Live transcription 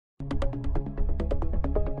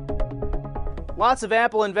Lots of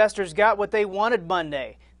Apple investors got what they wanted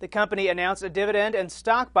Monday. The company announced a dividend and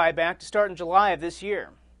stock buyback to start in July of this year.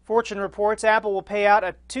 Fortune reports Apple will pay out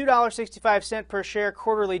a $2.65 per share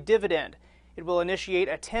quarterly dividend. It will initiate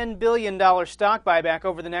a $10 billion stock buyback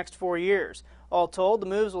over the next 4 years. All told, the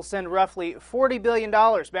moves will send roughly $40 billion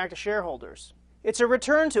back to shareholders. It's a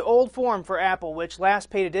return to old form for Apple, which last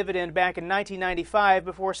paid a dividend back in 1995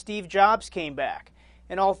 before Steve Jobs came back.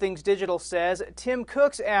 And All Things Digital says Tim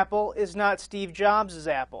Cook's Apple is not Steve Jobs'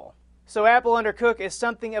 Apple. So Apple under Cook is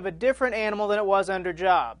something of a different animal than it was under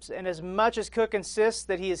Jobs. And as much as Cook insists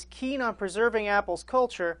that he is keen on preserving Apple's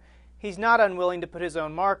culture, he's not unwilling to put his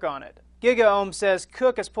own mark on it. GigaOM says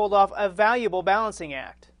Cook has pulled off a valuable balancing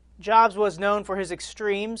act. Jobs was known for his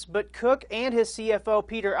extremes, but Cook and his CFO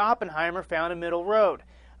Peter Oppenheimer found a middle road,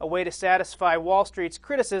 a way to satisfy Wall Street's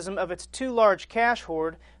criticism of its too large cash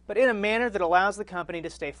hoard, but in a manner that allows the company to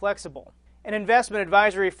stay flexible. An investment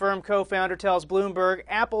advisory firm co-founder tells Bloomberg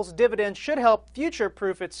Apple's dividend should help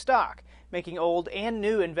future-proof its stock, making old and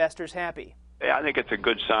new investors happy. I think it's a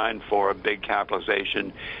good sign for a big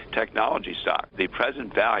capitalization technology stock. The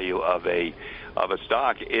present value of a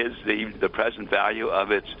stock is the present value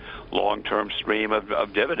of its long-term stream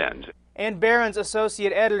of dividends. And Barron's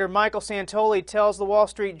associate editor Michael Santoli tells the Wall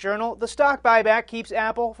Street Journal the stock buyback keeps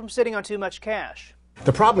Apple from sitting on too much cash.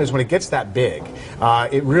 The problem is when it gets that big,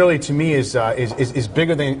 it really, to me, is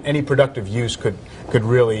bigger than any productive use could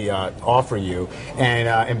really offer you,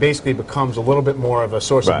 and basically becomes a little bit more of a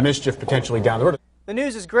source of mischief potentially down the road. The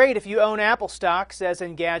news is great if you own Apple stock, says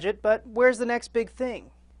Engadget, but where's the next big thing?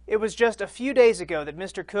 It was just a few days ago that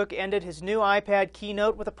Mr. Cook ended his new iPad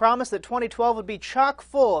keynote with a promise that 2012 would be chock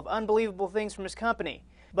full of unbelievable things from his company.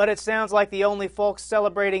 But it sounds like the only folks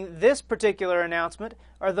celebrating this particular announcement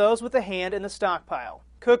are those with a hand in the stockpile.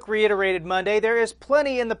 Cook reiterated Monday there is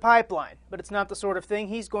plenty in the pipeline, but it's not the sort of thing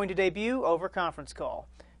he's going to debut over conference call.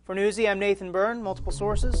 For Newsy, I'm Nathan Byrne, multiple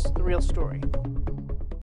sources, The Real Story.